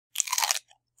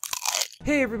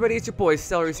Hey everybody, it's your boy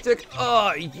GRNCeleryStick.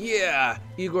 Oh yeah!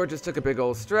 Igor just took a big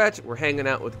old stretch. We're hanging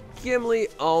out with Gimli.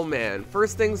 Oh man,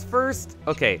 first things first.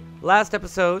 Okay, last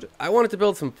episode, I wanted to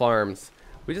build some farms.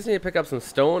 We just need to pick up some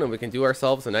stone and we can do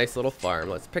ourselves a nice little farm.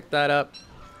 Let's pick that up.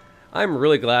 I'm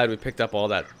really glad we picked up all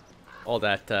that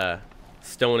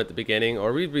stone at the beginning,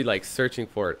 or we'd be like searching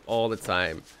for it all the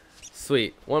time.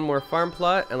 Sweet, one more farm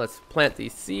plot and let's plant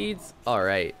these seeds. All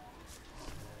right.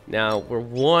 Now, we're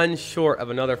one short of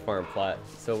another farm plot,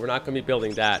 so we're not going to be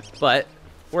building that, but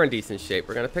we're in decent shape.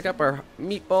 We're going to pick up our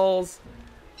meatballs.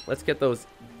 Let's get those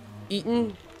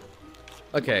eaten.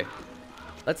 Okay,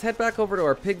 let's head back over to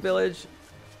our pig village.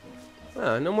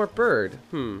 Ah, no more bird.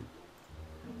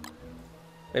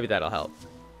 Maybe that'll help.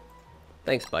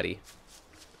 Thanks, buddy.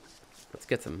 Let's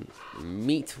get some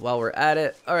meat while we're at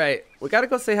it. All right, we got to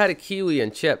go say hi to Kiwi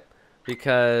and Chip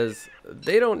because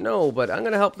they don't know, but I'm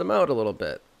going to help them out a little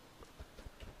bit.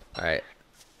 Alright,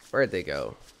 where'd they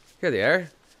go? Here they are.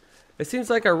 It seems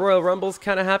like our Royal Rumbles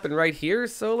kind of happen right here,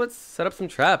 so let's set up some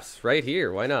traps right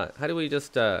here. Why not? How do we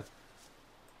just, do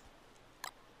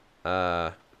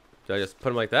I just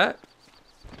put them like that?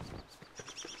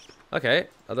 Okay,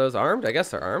 are those armed? I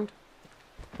guess they're armed.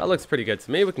 That looks pretty good to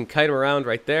me. We can kite them around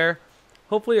right there.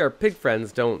 Hopefully our pig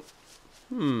friends don't...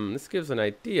 this gives an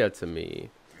idea to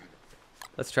me.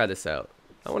 Let's try this out.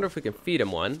 I wonder if we can feed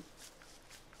him one.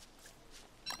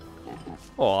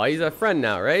 Oh, he's a friend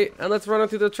now, right? And let's run him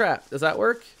through the trap. Does that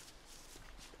work?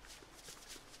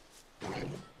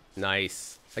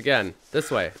 Nice. Again,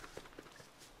 this way.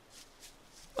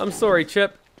 I'm sorry,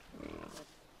 Chip.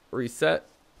 Reset.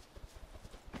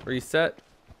 Reset.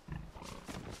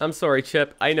 I'm sorry,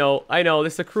 Chip. I know,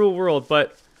 this is a cruel world,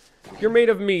 but you're made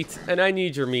of meat, and I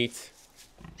need your meat.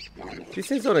 These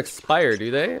things don't expire,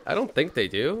 do they? I don't think they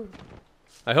do.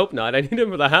 I hope not. I need them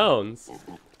for the hounds.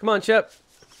 Come on, Chip.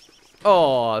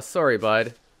 Oh, sorry,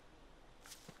 bud.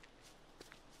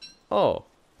 Oh.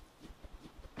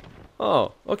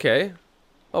 Oh, okay.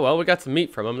 Oh, well, we got some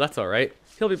meat from him. That's all right.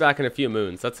 He'll be back in a few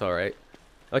moons. That's all right.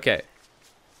 Okay.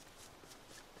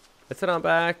 Let's head on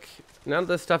back. None of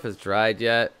this stuff is dried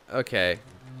yet. Okay.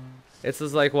 This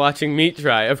is like watching meat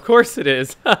dry. Of course it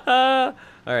is. All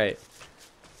right.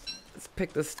 Let's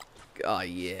pick this. Oh,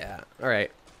 yeah. All right.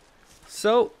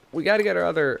 So, we got to get our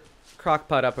other crock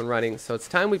pot up and running, so it's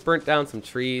time we burnt down some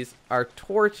trees. Our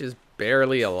torch is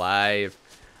barely alive.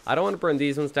 I don't want to burn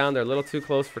these ones down. They're a little too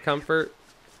close for comfort.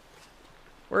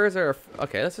 Where is our...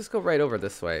 Okay, let's just go right over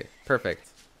this way. Perfect.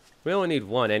 We only need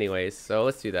one anyways, so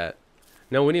let's do that.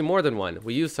 No, we need more than one.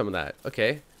 We used some of that.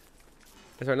 Okay.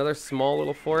 Is there another small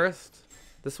little forest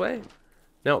this way?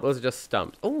 No, those are just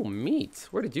stumps. Oh, meat.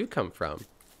 Where did you come from?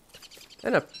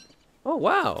 And a... Oh,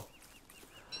 wow.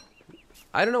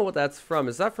 I don't know what that's from.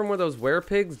 Is that from where those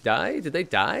were-pigs died? Did they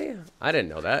die? I didn't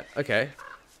know that. Okay.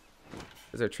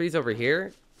 Is there trees over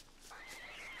here?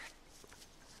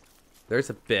 There's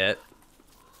a bit.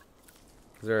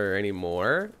 Is there any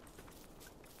more?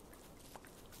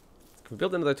 Can we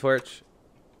build another torch?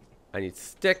 I need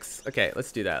sticks. Okay,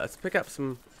 let's do that. Let's pick up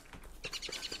some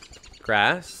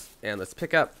grass. And let's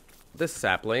pick up this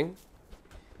sapling.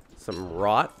 Some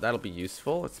rot. That'll be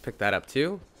useful. Let's pick that up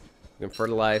too. We can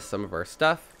fertilize some of our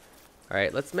stuff.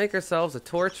 Alright, let's make ourselves a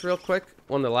torch real quick.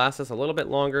 One that lasts us a little bit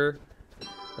longer.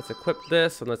 Let's equip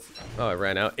this and let's... Oh, I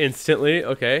ran out instantly.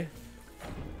 Okay.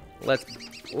 Let's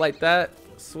light that.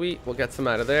 Sweet. We'll get some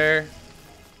out of there.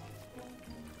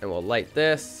 And we'll light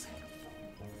this.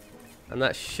 And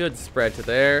that should spread to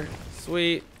there.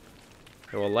 Sweet.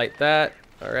 And we'll light that.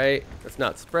 Alright. It's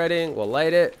not spreading. We'll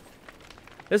light it.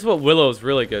 This is what willow's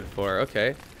really good for.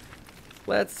 Okay.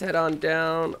 Let's head on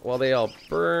down while they all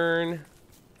burn. And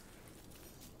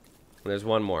there's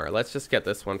one more. Let's just get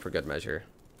this one for good measure.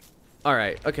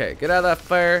 Alright, okay. Get out of that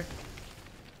fire.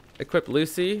 Equip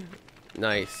Lucy.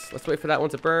 Nice. Let's wait for that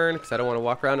one to burn because I don't want to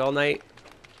walk around all night.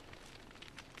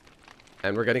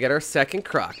 And we're going to get our second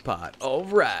crock pot.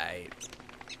 Alright.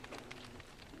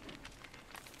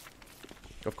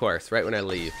 Of course, right when I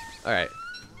leave. Alright.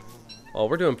 Oh,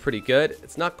 we're doing pretty good.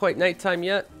 It's not quite nighttime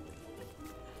yet.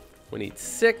 We need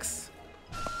 6.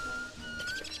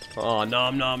 Oh,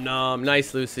 nom nom nom.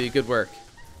 Nice, Lucy. Good work.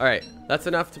 Alright, that's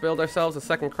enough to build ourselves a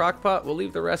second crock pot. We'll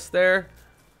leave the rest there.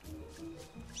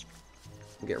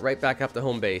 And get right back up to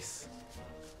home base.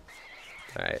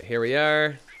 Alright, here we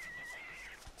are.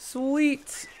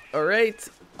 Sweet. Alright,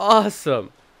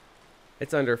 awesome.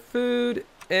 It's under food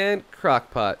and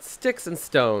crock pot. Sticks and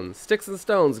stones. Sticks and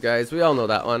stones, guys. We all know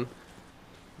that one.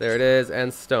 There it is,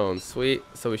 and stone. Sweet.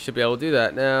 So we should be able to do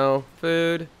that now.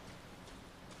 Food.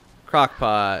 Crock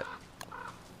pot.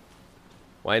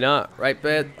 Why not? Right,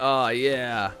 bed? Oh,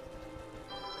 yeah.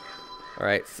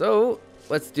 Alright, so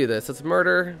let's do this. Let's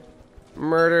murder.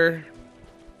 Murder.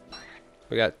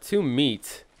 We got 2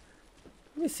 meat.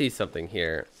 Let me see something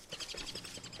here.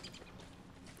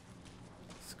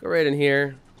 Let's go right in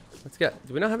here. Let's get.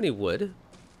 Do we not have any wood?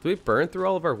 Do we burn through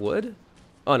all of our wood?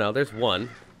 Oh no, there's 1.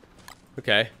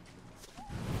 Okay.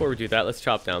 Before we do that, let's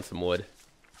chop down some wood.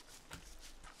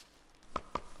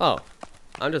 Oh,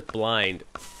 I'm just blind.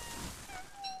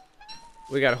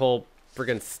 We got a whole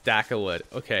friggin' stack of wood.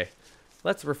 Okay.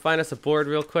 Let's refine us a board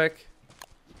real quick.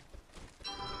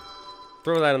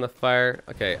 Throw that on the fire.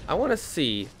 Okay, I want to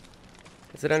see.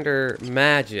 Is it under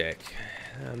magic?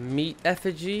 Meat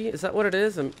effigy? Is that what it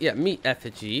is? Yeah, meat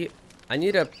effigy. I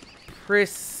need a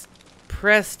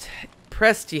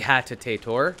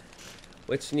prestidigitator,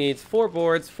 which needs 4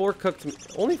 boards, 4 cooked.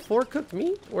 Only 4 cooked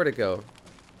meat? Where'd it go?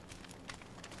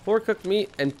 4 cooked meat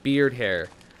and beard hair.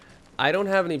 I don't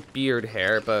have any beard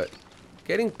hair, but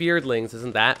getting beardlings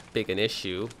isn't that big an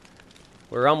issue.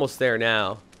 We're almost there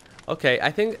now. Okay,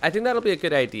 I think that'll be a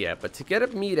good idea. But to get a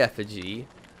meat effigy,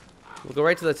 we'll go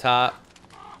right to the top.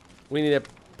 We need a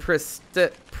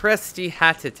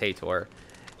prestidigitator.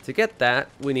 To get that,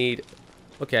 we need,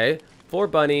 okay, 4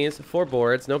 bunnies, 4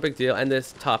 boards, no big deal, and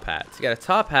this top hat. To get a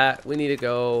top hat, we need to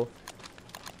go,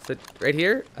 so right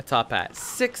here, a top hat.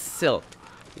 6 silk.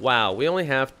 Wow, we only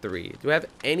have 3. Do we have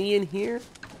any in here?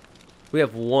 We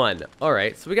have 1. All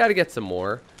right, so we got to get some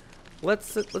more.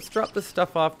 Let's drop this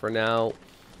stuff off for now.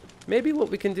 Maybe what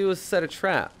we can do is set a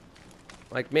trap.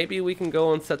 Like maybe we can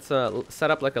go and set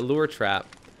up like a lure trap.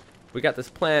 We got this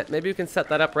plant. Maybe we can set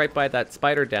that up right by that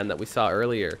spider den that we saw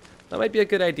earlier. That might be a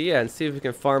good idea, and see if we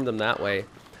can farm them that way,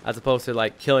 as opposed to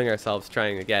like killing ourselves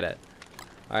trying to get it.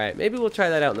 All right, maybe we'll try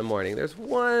that out in the morning. There's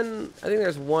 1. I think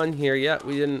there's 1 here. Yeah,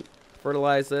 we didn't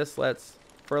fertilize this. Let's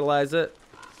fertilize it.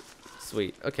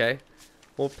 Sweet. Okay.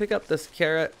 We'll pick up this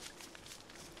carrot.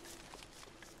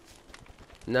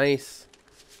 Nice.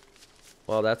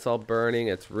 Well, that's all burning.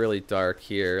 It's really dark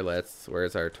here.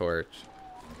 Where's our torch?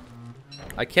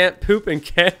 I can't poop in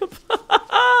camp.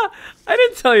 I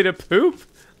didn't tell you to poop.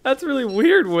 That's really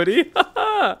weird, Woody.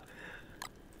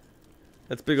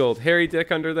 That's big old hairy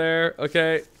dick under there.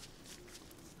 Okay.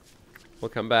 We'll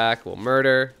come back. We'll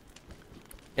murder.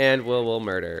 And we'll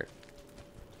murder.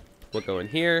 We'll go in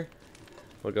here.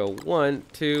 We'll go 1,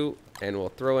 2, and we'll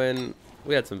throw in.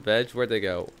 We had some veg. Where'd they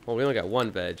go? Well, we only got 1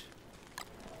 veg.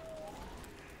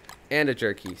 And a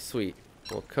jerky. Sweet.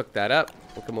 We'll cook that up.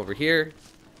 We'll come over here.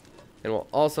 And we'll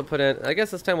also put in, I guess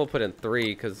this time we'll put in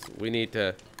 3 because we need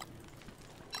to.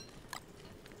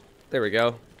 There we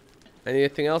go.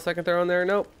 Anything else I can throw in there?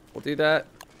 Nope. We'll do that.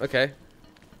 Okay.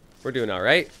 We're doing all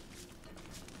right.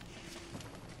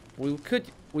 We could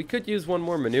use 1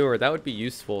 more manure. That would be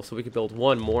useful, so we could build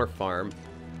 1 more farm.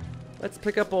 Let's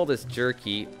pick up all this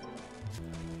jerky.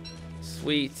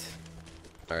 Sweet.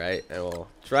 All right, and we'll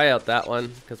try out that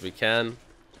one because we can.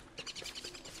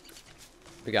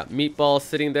 We got meatballs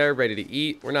sitting there ready to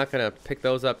eat. We're not gonna pick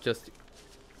those up just.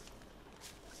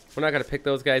 We're not gonna pick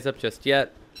those guys up just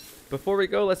yet. Before we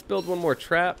go, let's build 1 more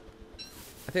trap.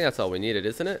 I think that's all we needed,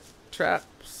 isn't it? Trap,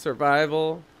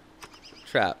 survival,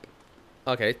 trap.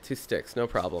 Okay, 2 sticks, no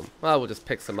problem. Well, we'll just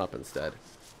pick some up instead.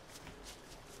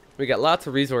 We got lots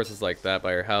of resources like that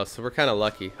by our house, so we're kind of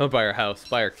lucky. Oh, by our house,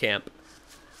 by our camp.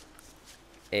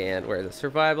 And where's the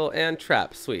survival and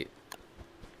trap? Sweet.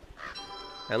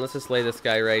 And let's just lay this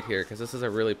guy right here, because this is a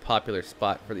really popular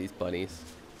spot for these bunnies.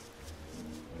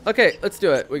 Okay, let's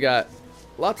do it. We got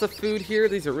lots of food here.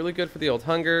 These are really good for the old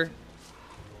hunger.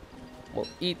 We'll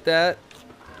eat that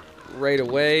right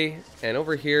away. And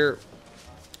over here,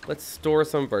 let's store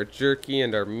some of our jerky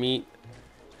and our meat.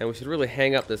 And we should really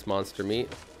hang up this monster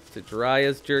meat to dry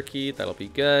as jerky. That'll be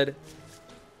good.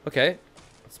 Okay,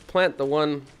 let's plant the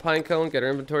 1 pine cone, get our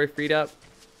inventory freed up.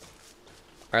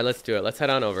 All right, let's do it. Let's head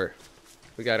on over.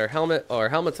 We got our helmet. Oh, our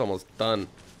helmet's almost done.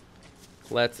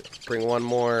 Let's bring 1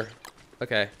 more.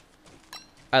 Okay.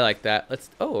 I like that. Let's,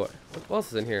 oh, what else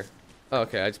is in here? Oh,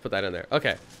 okay, I just put that in there.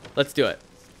 Okay, let's do it.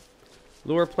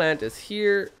 Lure plant is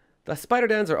here. The spider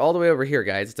dens are all the way over here,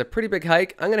 guys. It's a pretty big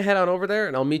hike. I'm gonna head on over there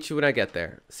and I'll meet you when I get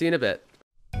there. See you in a bit.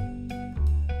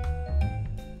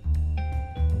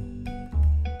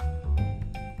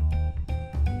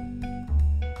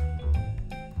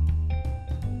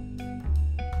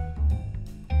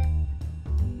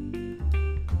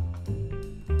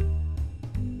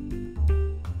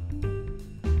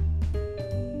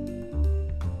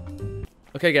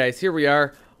 Okay guys, here we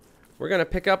are. We're gonna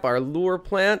pick up our lure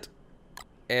plant.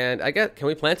 And can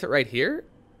we plant it right here?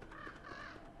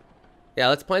 Yeah,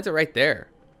 let's plant it right there.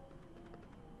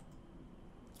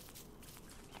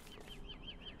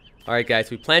 All right, guys,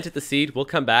 we planted the seed. We'll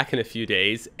come back in a few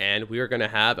days, and we are going to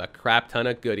have a crap ton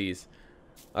of goodies.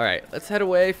 All right, let's head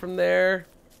away from there.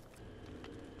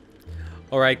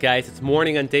 All right, guys, it's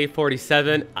morning on day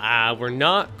 47. We're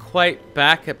not quite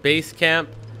back at base camp.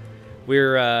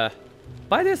 We're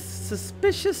by this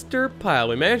suspicious dirt pile.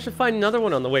 We managed to find another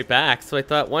one on the way back, so I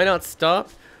thought, why not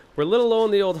stop? We're a little low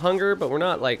on the old hunger, but we're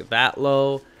not like that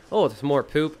low. Oh, there's more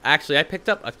poop. Actually, I picked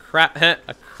up a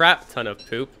crap ton of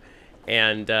poop,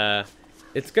 and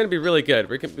it's gonna be really good.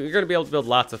 We're gonna be able to build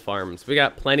lots of farms. We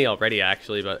got plenty already,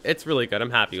 actually, but it's really good.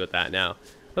 I'm happy with that now.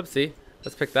 Oopsie.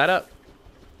 Let's pick that up.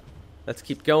 Let's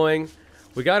keep going.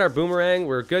 We got our boomerang.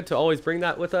 We're good to always bring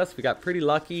that with us. We got pretty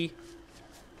lucky.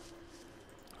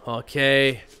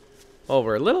 Okay. Oh,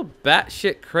 we're a little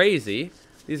batshit crazy.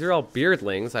 These are all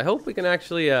beardlings. I hope we can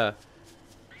actually, oh,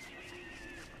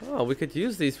 we could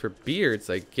use these for beards,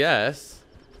 I guess.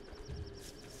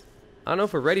 I don't know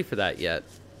if we're ready for that yet.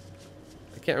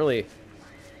 I can't really...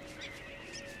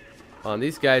 Oh, and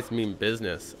these guys mean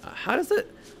business. How is it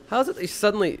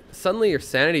that suddenly your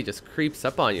sanity just creeps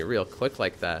up on you real quick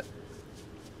like that?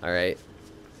 Alright.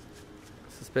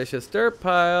 Suspicious dirt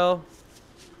pile.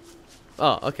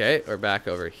 Oh, okay. We're back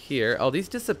over here. Oh, these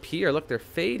disappear. Look, they're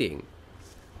fading.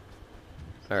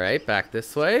 Alright, back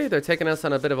this way. They're taking us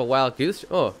on a bit of a wild goose.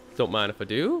 Oh, don't mind if I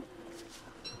do.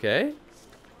 Okay.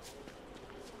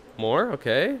 More,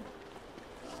 okay.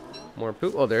 More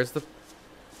poop. Oh, there's the...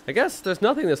 I guess there's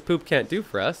nothing this poop can't do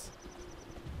for us.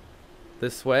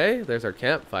 This way. There's our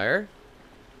campfire.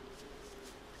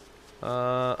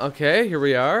 Okay, here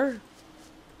we are.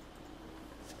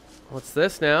 What's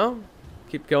this now?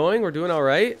 Keep going. We're doing all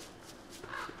right.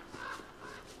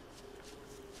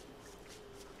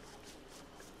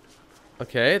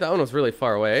 Okay, that one was really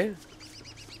far away.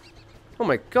 Oh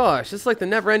my gosh, this is like the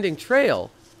never-ending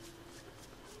trail.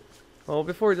 Oh,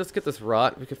 before we just get this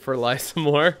rot, we could fertilize some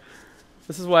more.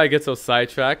 This is why I get so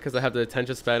sidetracked, because I have the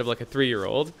attention span of like a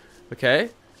 3-year-old. Okay.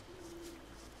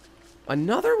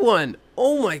 Another one!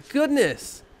 Oh my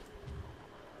goodness!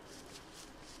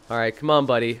 Alright, come on,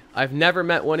 buddy. I've never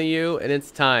met one of you, and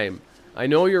it's time. I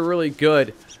know you're really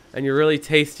good, and you're really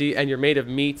tasty, and you're made of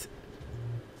meat.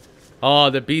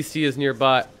 Oh, the beastie is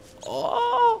nearby.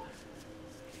 Oh!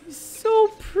 He's so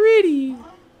pretty!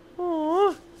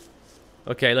 Aww.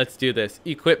 Okay, let's do this.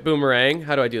 Equip boomerang.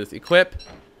 How do I do this? Equip.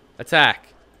 Attack.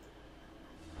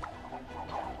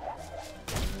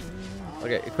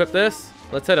 Okay, equip this.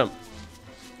 Let's hit him.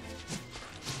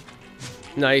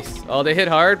 Nice. Oh, they hit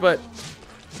hard, but...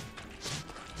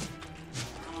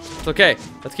 it's okay.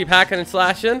 Let's keep hacking and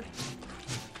slashing.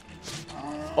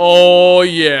 Oh,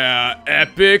 yeah.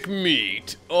 Epic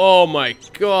meat. Oh, my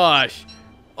gosh.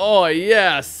 Oh,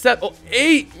 yeah.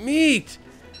 8 meat.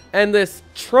 And this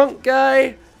trunk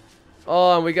guy.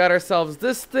 Oh, and we got ourselves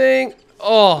this thing.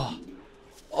 Oh.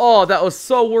 Oh, that was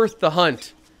so worth the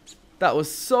hunt. That was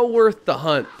so worth the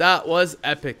hunt. That was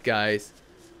epic, guys.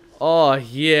 Oh,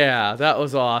 yeah. That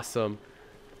was awesome.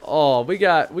 Oh, we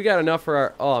got enough for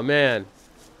our... oh, man.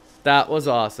 That was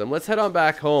awesome. Let's head on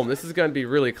back home. This is going to be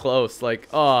really close. Like,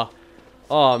 oh,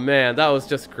 man. That was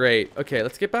just great. Okay,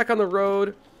 let's get back on the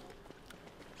road.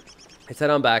 Let's head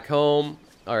on back home.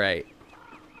 All right.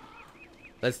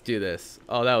 Let's do this.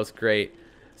 Oh, that was great.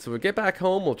 So we get back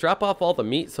home. We'll drop off all the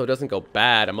meat so it doesn't go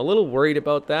bad. I'm a little worried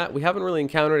about that. We haven't really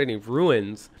encountered any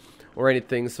ruins or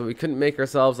anything, so we couldn't make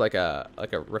ourselves like a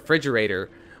refrigerator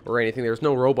or anything. There's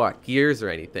no robot gears or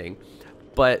anything.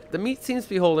 But the meat seems to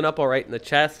be holding up all right in the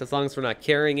chest as long as we're not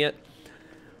carrying it.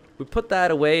 We put that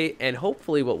away, and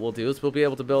hopefully what we'll do is we'll be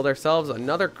able to build ourselves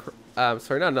another,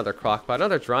 sorry, not another crock pot,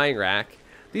 another drying rack.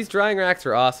 These drying racks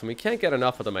are awesome. We can't get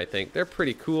enough of them, I think. They're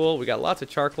pretty cool. We got lots of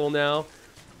charcoal now.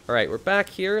 All right, we're back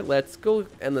here. Let's go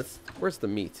and let's... where's the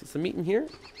meat? Is the meat in here?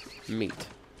 Meat.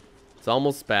 It's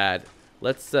almost bad.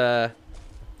 Let's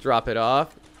drop it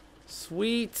off.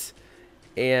 Sweet.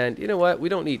 And you know what? We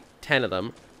don't need 10 of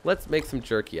them. Let's make some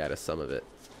jerky out of some of it.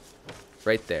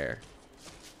 Right there.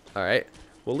 All right.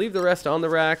 We'll leave the rest on the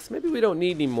racks. Maybe we don't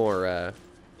need any more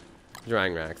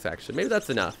drying racks, actually. Maybe that's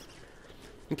enough.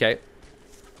 Okay.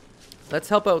 Let's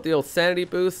help out with the old sanity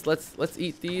boost. Let's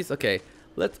eat these. Okay.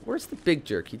 Where's the big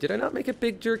jerky? Did I not make a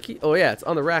big jerky? Oh yeah, it's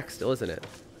on the rack still, isn't it?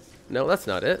 No, that's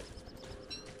not it.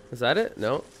 Is that it?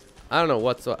 No. I don't know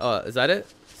what's... is that it?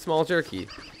 Small jerky.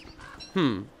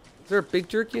 Is there a big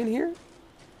jerky in here?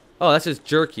 Oh, that's just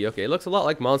jerky. Okay, it looks a lot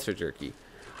like monster jerky.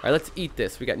 All right, let's eat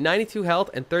this. We got 92 health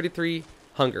and 33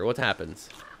 hunger. What happens?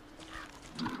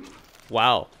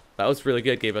 Wow, that was really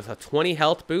good. Gave us a 20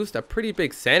 health boost, a pretty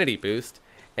big sanity boost.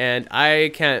 And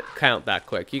I can't count that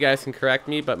quick. You guys can correct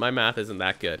me, but my math isn't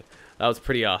that good. That was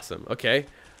pretty awesome. Okay.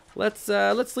 Let's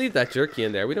leave that jerky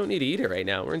in there. We don't need to eat it right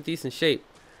now. We're in decent shape.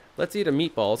 Let's eat a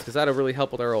meatballs because that'll really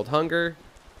help with our old hunger.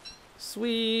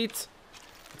 Sweet.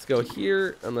 Let's go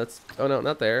here and let's. Oh no,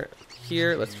 not there.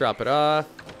 Here. Let's drop it off.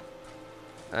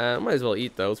 Might as well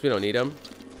eat those. We don't need them.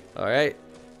 All right.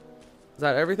 Is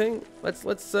that everything? Let's.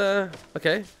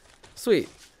 Okay. Sweet.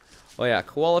 Oh yeah,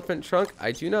 koalefant trunk.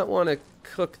 I do not want to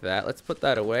cook that. Let's put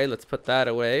that away. Let's put that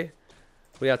away.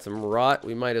 We got some rot.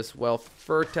 We might as well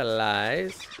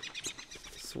fertilize.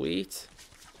 Sweet.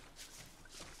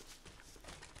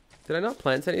 Did I not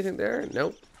plant anything there?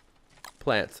 Nope.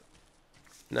 Plant.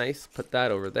 Nice. Put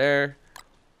that over there.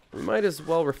 We might as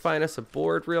well refine us a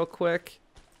board real quick.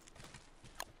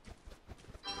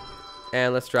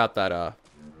 And let's drop that off.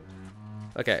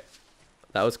 Okay.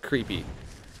 That was creepy.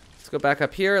 Let's go back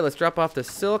up here. Let's drop off the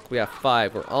silk. We have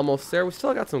 5. We're almost there. We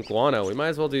still got some guano. We might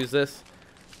as well use this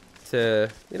to,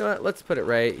 you know what? Let's put it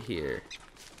right here.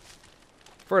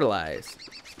 Fertilize.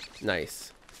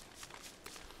 Nice.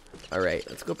 All right.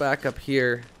 Let's go back up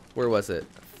here. Where was it?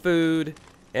 Food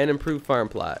and improved farm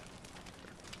plot.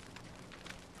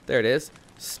 There it is.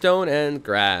 Stone and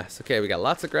grass. Okay, we got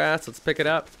lots of grass. Let's pick it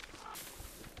up.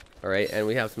 All right, and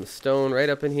we have some stone right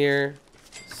up in here.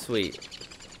 Sweet.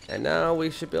 And now we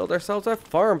should build ourselves a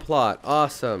farm plot.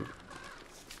 Awesome.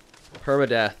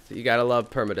 Permadeath. You gotta love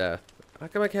permadeath. How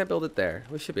come I can't build it there?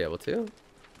 We should be able to.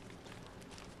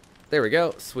 There we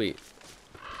go. Sweet.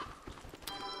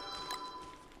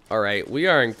 Alright, we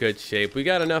are in good shape. We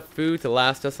got enough food to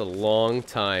last us a long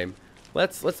time.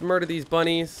 Let's murder these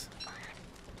bunnies.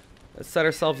 Let's set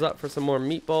ourselves up for some more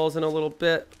meatballs in a little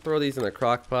bit. Throw these in the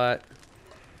crock pot.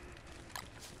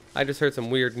 I just heard some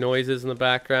weird noises in the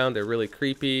background. They're really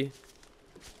creepy.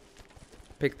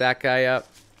 Pick that guy up.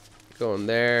 Go in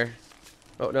there.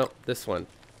 Oh, no. This one.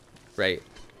 Right.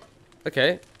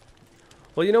 Okay.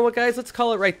 Well, you know what, guys? Let's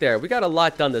call it right there. We got a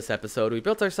lot done this episode. We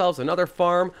built ourselves another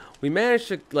farm. We managed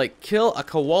to, like, kill a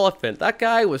koalefant. That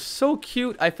guy was so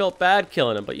cute, I felt bad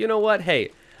killing him. But you know what?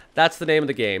 Hey, that's the name of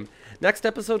the game. Next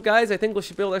episode, guys, I think we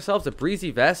should build ourselves a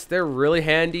breezy vest. They're really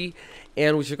handy.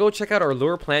 And we should go check out our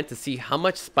lure plant to see how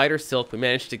much spider silk we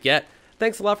managed to get.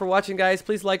 Thanks a lot for watching, guys.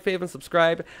 Please like, fave, and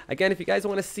subscribe. Again, if you guys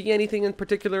want to see anything in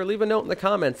particular, leave a note in the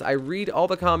comments. I read all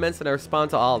the comments and I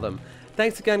respond to all of them.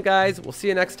 Thanks again, guys. We'll see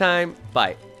you next time.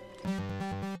 Bye.